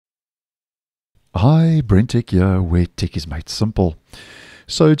Hi, BrenTech here, where tech is made simple.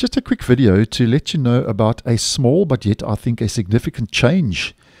 So just a quick video to let you know about a small but yet I think a significant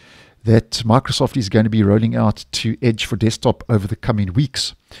change that Microsoft is going to be rolling out to Edge for desktop over the coming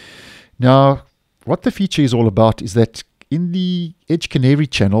weeks. Now, what the feature is all about is that in the Edge Canary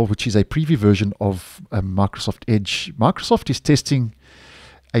channel, which is a preview version of Microsoft Edge, Microsoft is testing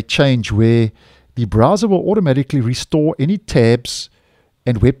a change where the browser will automatically restore any tabs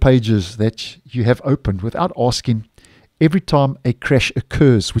and web pages that you have opened without asking every time a crash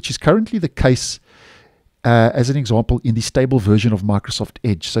occurs, which is currently the case as an example in the stable version of Microsoft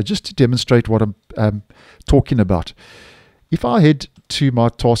Edge. So just to demonstrate what I'm talking about, if I head to my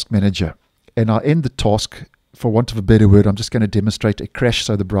task manager and I end the task, for want of a better word, I'm just going to demonstrate a crash,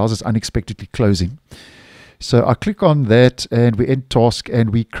 so the browser is unexpectedly closing. So I click on that and we end task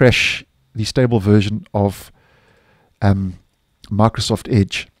and we crash the stable version of Microsoft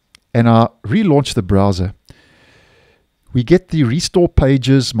Edge, and I relaunch the browser. We get the restore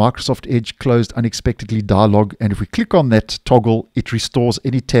pages Microsoft Edge closed unexpectedly dialog, and if we click on that toggle, it restores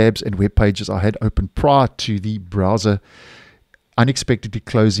any tabs and web pages I had open prior to the browser unexpectedly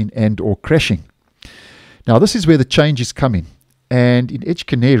closing and or crashing. Now this is where the change is coming, and in Edge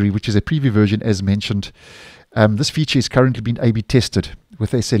Canary, which is a preview version as mentioned, this feature is currently being A/B tested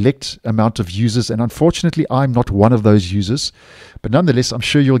with a select amount of users, and unfortunately I'm not one of those users, but nonetheless I'm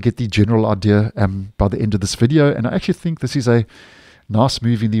sure you'll get the general idea by the end of this video, and I actually think this is a nice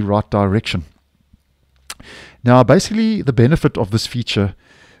move in the right direction. Now basically the benefit of this feature,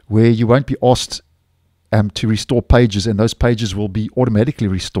 where you won't be asked to restore pages and those pages will be automatically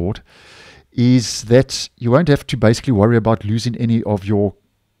restored, is that you won't have to basically worry about losing any of your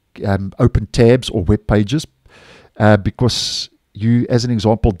open tabs or web pages because you, as an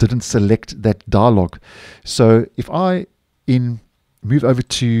example, didn't select that dialog. So if I move over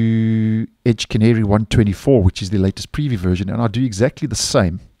to Edge Canary 124, which is the latest preview version, and I do exactly the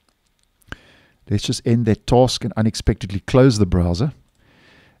same, let's just end that task and unexpectedly close the browser,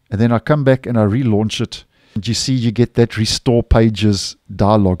 and then I come back and I relaunch it, and you see you get that restore pages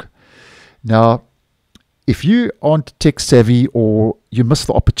dialog. Now if you aren't tech savvy, or you miss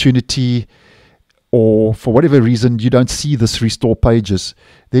the opportunity, or for whatever reason you don't see this restore pages,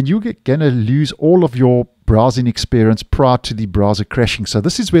 then you're going to lose all of your browsing experience prior to the browser crashing. So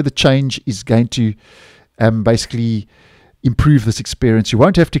this is where the change is going to basically improve this experience. You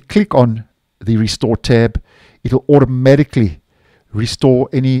won't have to click on the restore tab. It'll automatically restore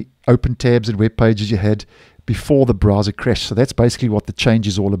any open tabs and web pages you had before the browser crashed. So that's basically what the change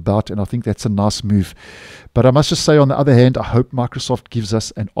is all about, and I think that's a nice move. But I must just say, on the other hand, I hope Microsoft gives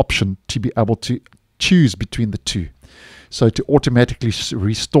us an option to be able to choose between the two. So to automatically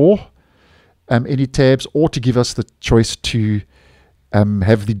restore any tabs, or to give us the choice to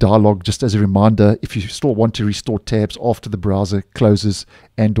have the dialog just as a reminder if you still want to restore tabs after the browser closes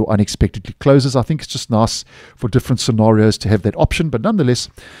and or unexpectedly closes. I think it's just nice for different scenarios to have that option, but nonetheless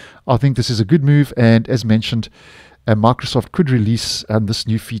I think this is a good move, and as mentioned, Microsoft could release this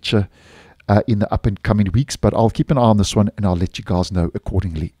new feature in the up and coming weeks, but I'll keep an eye on this one and I'll let you guys know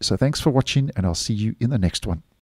accordingly. So thanks for watching, and I'll see you in the next one.